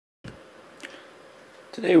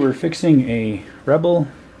Today we're fixing a Rebel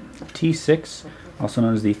T6, also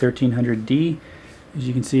known as the 1300D. As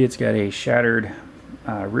you can see, it's got a shattered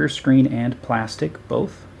rear screen and plastic,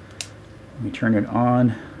 both. Let me turn it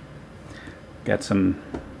on. Got some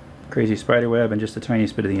crazy spider web and just the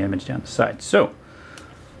tiniest bit of the image down the side. So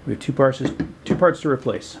we have two parts to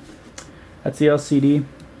replace. That's the LCD,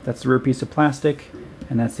 that's the rear piece of plastic,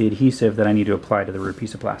 and that's the adhesive that I need to apply to the rear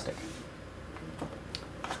piece of plastic.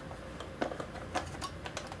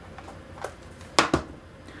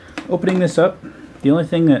 Opening this up, the only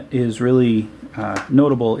thing that is really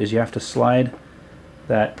notable is you have to slide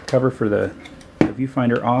that cover for the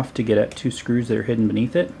viewfinder off to get at two screws that are hidden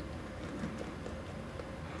beneath it.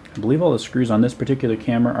 I believe all the screws on this particular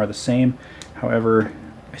camera are the same. However,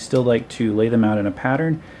 I still like to lay them out in a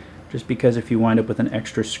pattern, just because if you wind up with an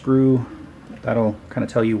extra screw, that'll kind of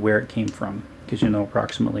tell you where it came from, because you know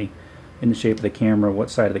approximately in the shape of the camera what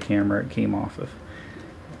side of the camera it came off of.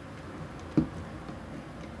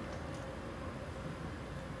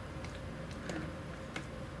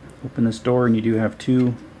 Open this door and you do have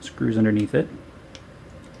two screws underneath it.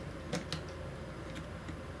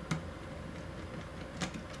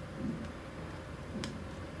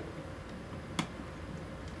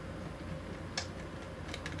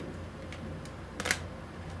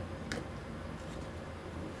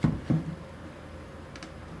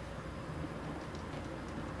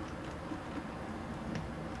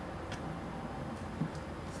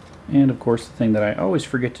 And of course, the thing that I always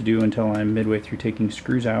forget to do until I'm midway through taking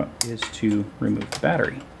screws out is to remove the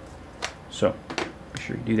battery. So be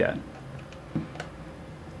sure you do that.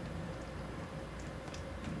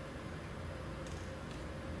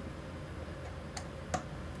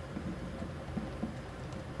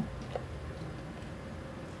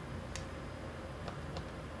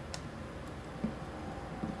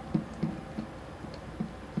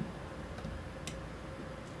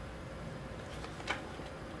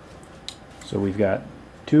 So we've got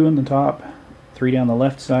 2 on the top, 3 down the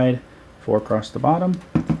left side, 4 across the bottom,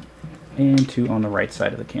 and 2 on the right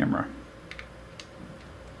side of the camera.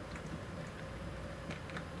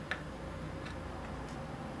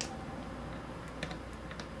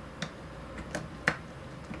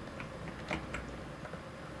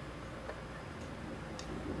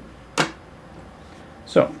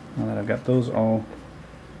 So now that I've got those all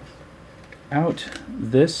out,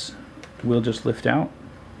 this will just lift out.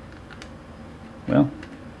 Well,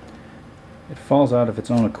 it falls out of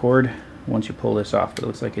its own accord once you pull this off, but it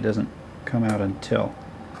looks like it doesn't come out until.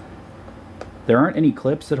 There aren't any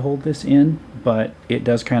clips that hold this in, but it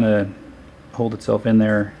does kind of hold itself in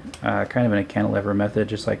there kind of in a cantilever method,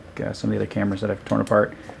 just like some of the other cameras that I've torn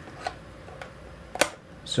apart.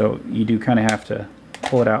 So you do kind of have to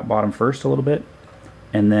pull it out bottom first a little bit,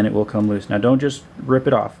 and then it will come loose. Now don't just rip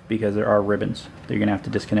it off, because there are ribbons that you're going to have to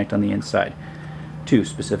disconnect on the inside. 2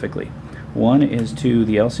 specifically. One is to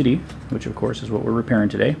the LCD, which of course is what we're repairing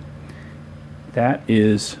today. That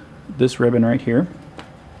is this ribbon right here.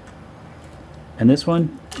 And this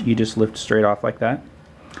one, you just lift straight off like that.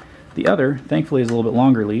 The other, thankfully, is a little bit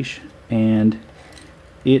longer leash, and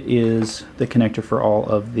it is the connector for all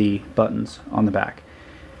of the buttons on the back.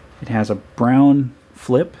 It has a brown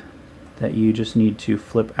flip that you just need to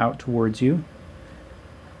flip out towards you,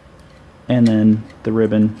 and then the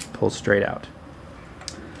ribbon pulls straight out.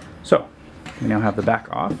 So we now have the back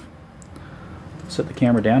off. Set the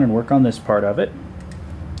camera down and work on this part of it.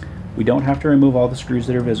 We don't have to remove all the screws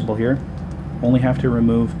that are visible here. Only have to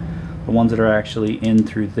remove the ones that are actually in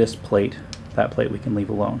through this plate. That plate we can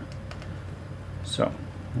leave alone. So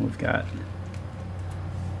we've got,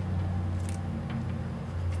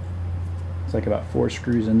 it's like about 4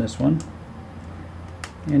 screws in this one.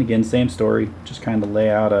 And again, same story, just kind of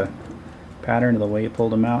lay out a pattern of the way you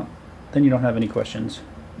pulled them out. Then you don't have any questions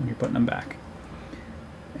when you're putting them back.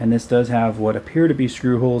 And this does have what appear to be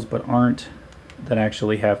screw holes but aren't, that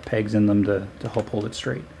actually have pegs in them to help hold it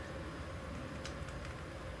straight.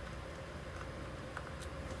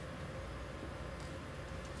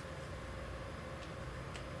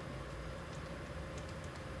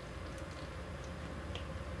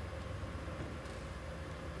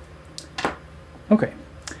 Okay,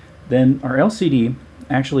 then our LCD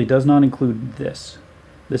actually does not include this.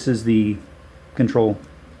 This is the control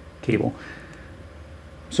cable.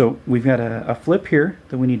 So we've got a flip here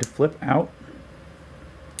that we need to flip out.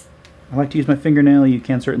 I like to use my fingernail. You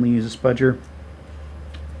can certainly use a spudger.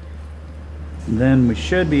 And then we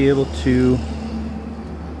should be able to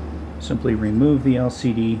simply remove the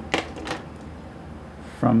LCD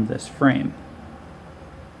from this frame.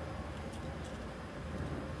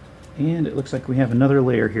 And it looks like we have another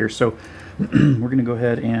layer here, so we're going to go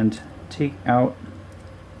ahead and take out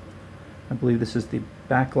I believe this is the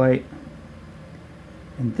backlight.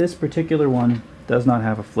 And this particular one does not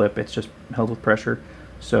have a flip, it's just held with pressure.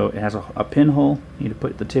 So it has a pinhole. You need to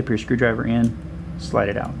put the tip of your screwdriver in, slide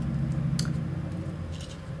it out.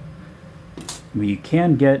 You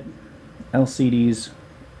can get LCDs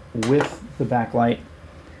with the backlight.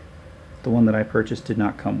 The one that I purchased did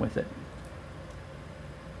not come with it.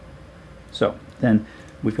 So then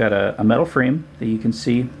we've got a metal frame that you can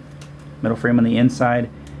see, metal frame on the inside.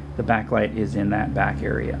 The backlight is in that back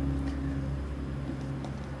area.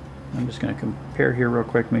 I'm just going to compare here real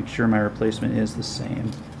quick, make sure my replacement is the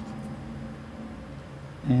same.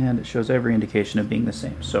 And it shows every indication of being the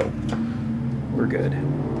same, so we're good.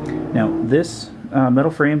 Now this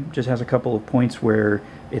metal frame just has a couple of points where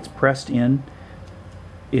it's pressed in.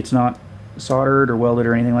 It's not soldered or welded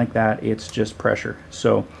or anything like that, it's just pressure.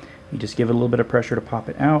 So you just give it a little bit of pressure to pop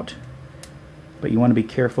it out, but you want to be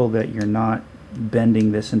careful that you're not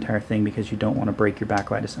bending this entire thing because you don't want to break your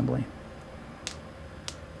backlight assembly.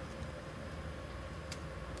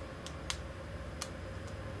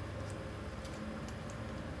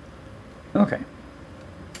 Okay,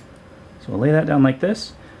 so we'll lay that down like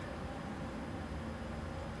this.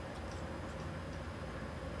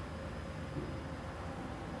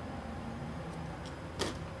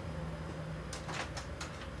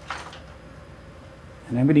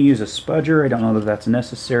 And I'm going to use a spudger. I don't know that that's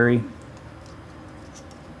necessary.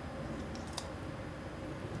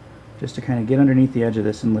 Just to kind of get underneath the edge of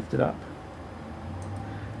this and lift it up.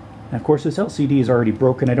 And of course this LCD is already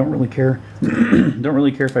broken. I don't really care. Don't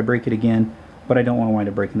really care if I break it again, but I don't want to wind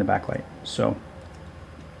up breaking the backlight. So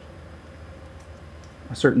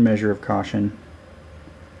a certain measure of caution.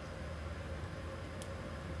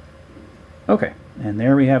 Okay, and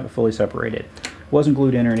there we have it fully separated. It wasn't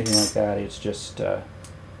glued in or anything like that. It's just the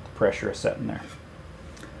pressure is set in there.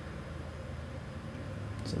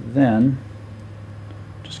 So then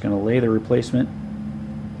just going to lay the replacement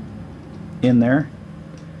in there,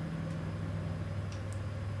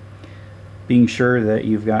 being sure that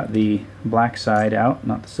you've got the black side out,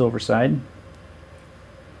 not the silver side.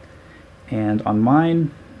 And on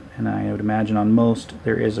mine, and I would imagine on most,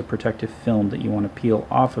 there is a protective film that you want to peel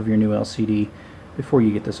off of your new LCD before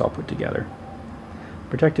you get this all put together.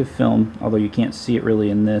 Protective film, although you can't see it really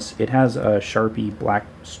in this, it has a Sharpie black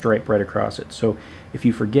stripe right across it. So if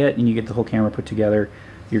you forget and you get the whole camera put together,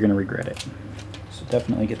 you're going to regret it. So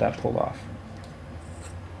definitely get that pulled off.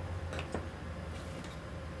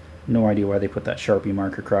 No idea why they put that Sharpie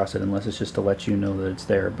mark across it unless it's just to let you know that it's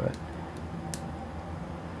there, but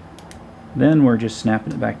then we're just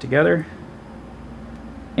snapping it back together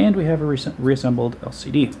and we have a reassembled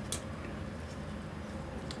LCD.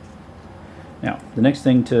 Now the next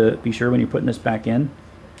thing to be sure when you're putting this back in,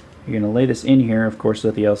 you're going to lay this in here, of course, so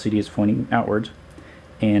that the LCD is pointing outwards,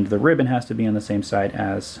 and the ribbon has to be on the same side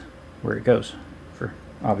as where it goes for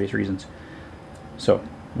obvious reasons. So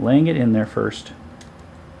laying it in there first,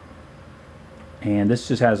 and this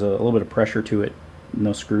just has a little bit of pressure to it,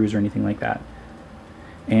 no screws or anything like that.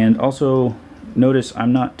 And also notice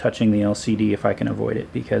I'm not touching the LCD if I can avoid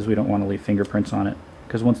it, because we don't want to leave fingerprints on it,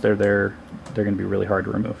 because once they're there, they're going to be really hard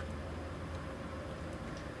to remove.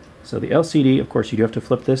 So the LCD, of course, you do have to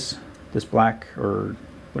flip this black, or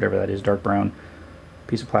whatever that is, dark brown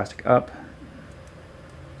piece of plastic up,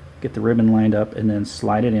 get the ribbon lined up, and then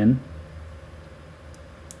slide it in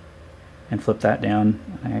and flip that down.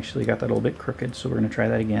 I actually got that a little bit crooked, so we're going to try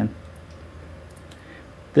that again.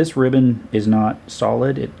 This ribbon is not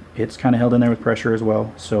solid. It's kind of held in there with pressure as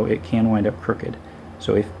well, so it can wind up crooked.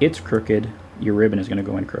 So if it's crooked, your ribbon is going to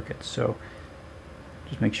go in crooked. So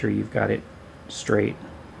just make sure you've got it straight.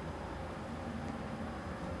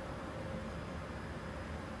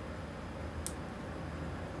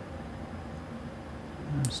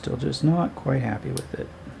 I'm still just not quite happy with it.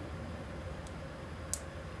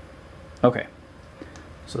 Okay,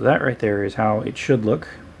 so that right there is how it should look,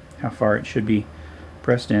 how far it should be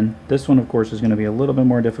pressed in. This one, of course, is going to be a little bit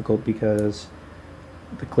more difficult because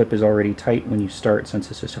the clip is already tight when you start,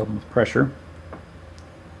 since it's just held with pressure.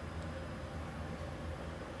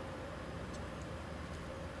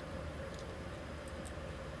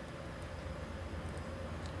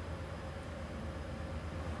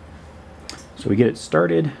 So we get it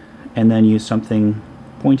started and then use something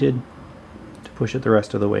pointed to push it the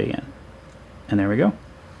rest of the way in. And there we go.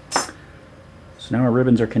 So now our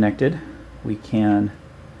ribbons are connected. We can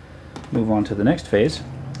move on to the next phase,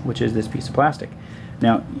 which is this piece of plastic.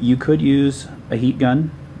 Now you could use a heat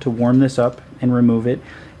gun to warm this up and remove it.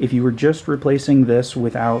 If you were just replacing this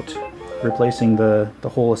without replacing the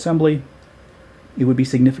whole assembly, it would be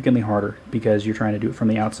significantly harder because you're trying to do it from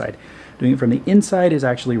the outside. Doing it from the inside is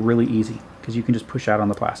actually really easy because you can just push out on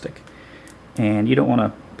the plastic. And you don't want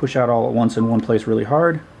to push out all at once in one place really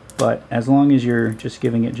hard, but as long as you're just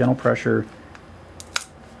giving it gentle pressure,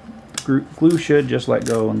 glue should just let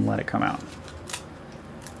go and let it come out.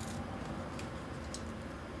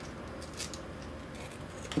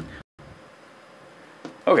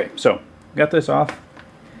 Okay, so got this off.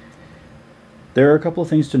 There are a couple of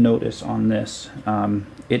things to notice on this.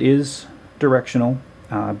 It is directional.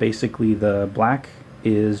 Basically the black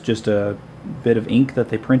is just a bit of ink that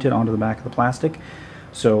they printed onto the back of the plastic.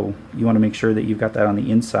 So you want to make sure that you've got that on the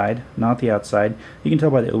inside, not the outside. You can tell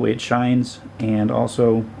by the way it shines, and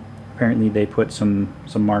also apparently they put some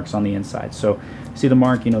marks on the inside. So see the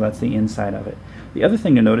mark, you know that's the inside of it. The other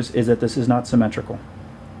thing to notice is that this is not symmetrical.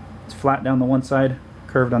 It's flat down the one side,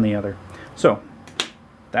 curved on the other. So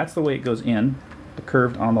that's the way it goes in, the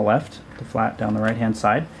curved on the left, the flat down the right hand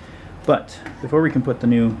side. But before we can put the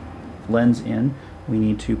new lens in, we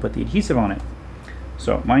need to put the adhesive on it.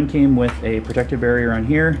 So mine came with a protective barrier on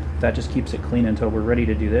here. That just keeps it clean until we're ready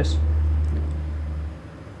to do this.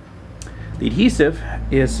 The adhesive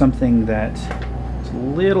is something that is a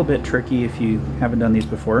little bit tricky if you haven't done these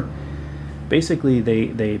before. Basically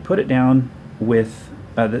they put it down with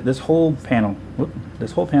this whole panel.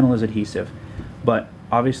 This whole panel is adhesive, but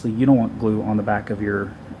obviously you don't want glue on the back of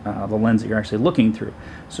your the lens that you're actually looking through.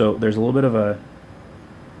 So there's a little bit of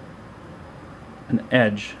an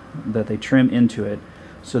edge that they trim into it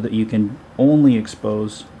so that you can only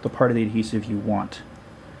expose the part of the adhesive you want.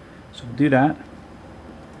 So we'll do that.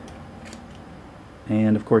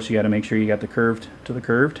 And of course you got to make sure you got the curved to the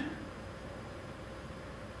curved.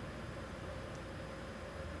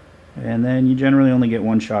 And then you generally only get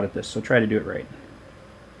one shot at this, so try to do it right.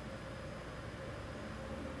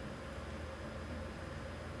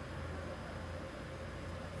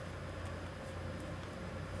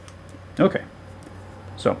 Okay,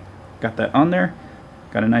 so got that on there.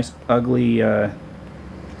 Got a nice ugly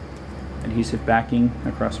adhesive backing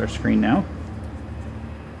across our screen now.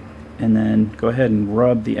 And then go ahead and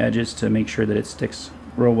rub the edges to make sure that it sticks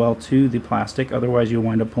real well to the plastic. Otherwise you'll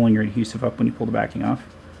wind up pulling your adhesive up when you pull the backing off.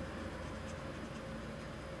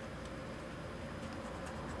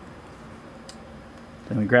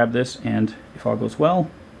 Then we grab this, and if all goes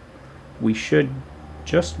well, we should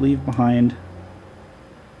just leave behind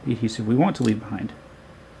the adhesive we want to leave behind.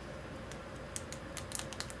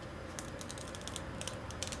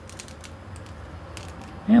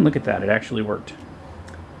 And look at that, it actually worked.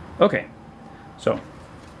 Okay, so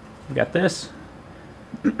we got this.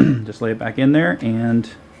 Just lay it back in there, and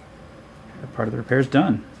that part of the repair is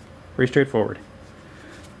done. Very straightforward.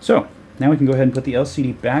 So now we can go ahead and put the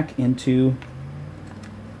LCD back into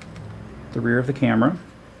the rear of the camera.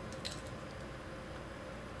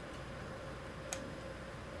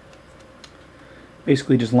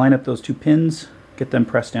 Basically just line up those two pins, get them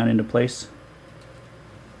pressed down into place.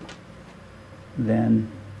 Then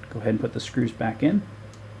go ahead and put the screws back in.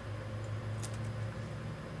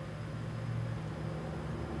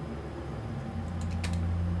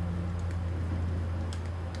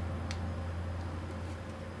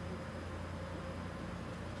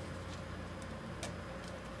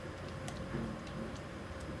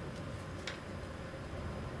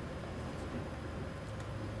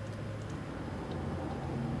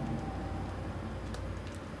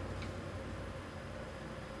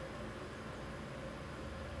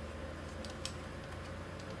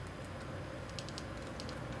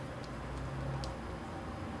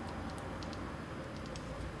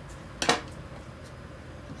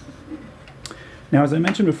 Now, as I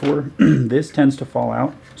mentioned before, this tends to fall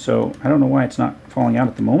out, so I don't know why it's not falling out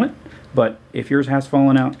at the moment, but if yours has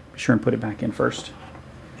fallen out, be sure and put it back in first.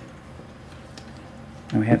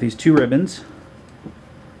 Now we have these two ribbons.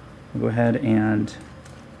 We'll go ahead and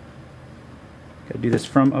do this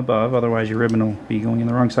from above, otherwise your ribbon will be going in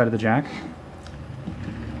the wrong side of the jack.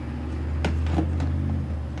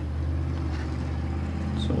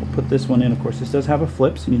 So we'll put this one in. Of course, this does have a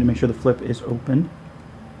flip, so you need to make sure the flip is open.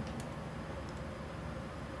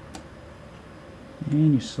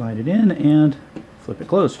 And you slide it in and flip it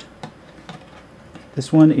closed.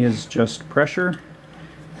 This one is just pressure,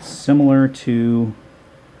 similar to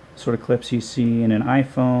sort of clips you see in an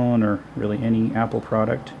iPhone or really any Apple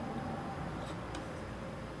product.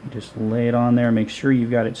 You just lay it on there, make sure you've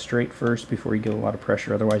got it straight first before you give a lot of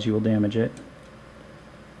pressure, otherwise you will damage it.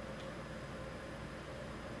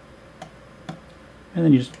 And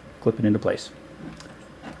then you just clip it into place.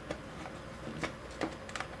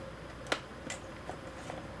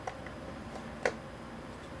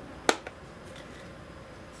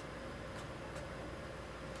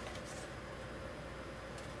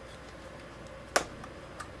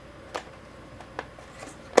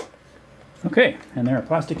 Okay, and there our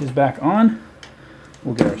plastic is back on.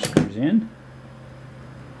 We'll get our screws in.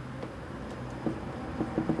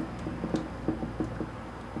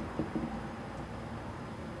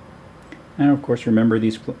 And of course remember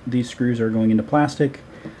these screws are going into plastic.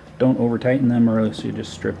 Don't over tighten them or else you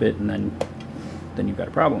just strip it and then you've got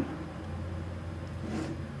a problem.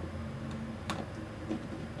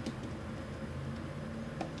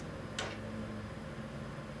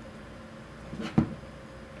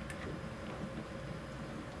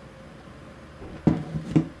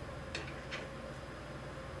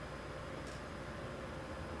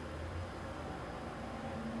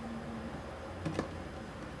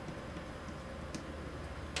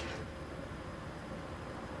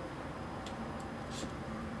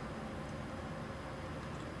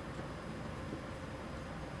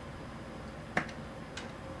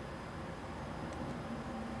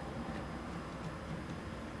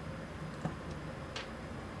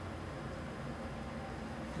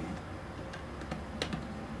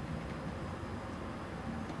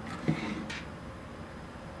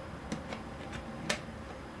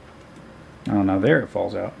 Oh, now there it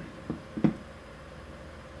falls out.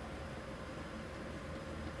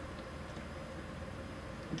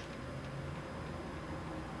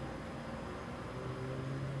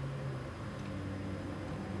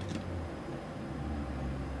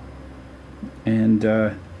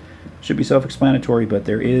 And should be self-explanatory, but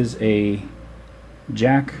there is a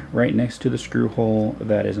jack right next to the screw hole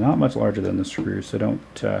that is not much larger than the screw, so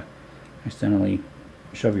don't accidentally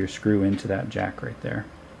shove your screw into that jack right there.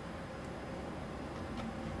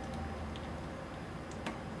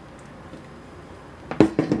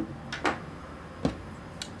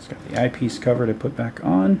 It's got the eyepiece cover to put back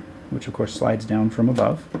on, which of course slides down from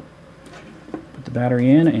above. Put the battery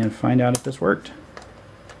in and find out if this worked.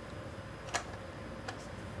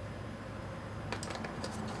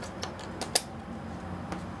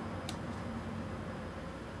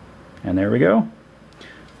 And there we go.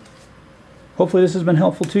 Hopefully this has been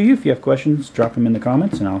helpful to you. If you have questions, drop them in the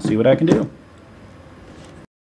comments and I'll see what I can do.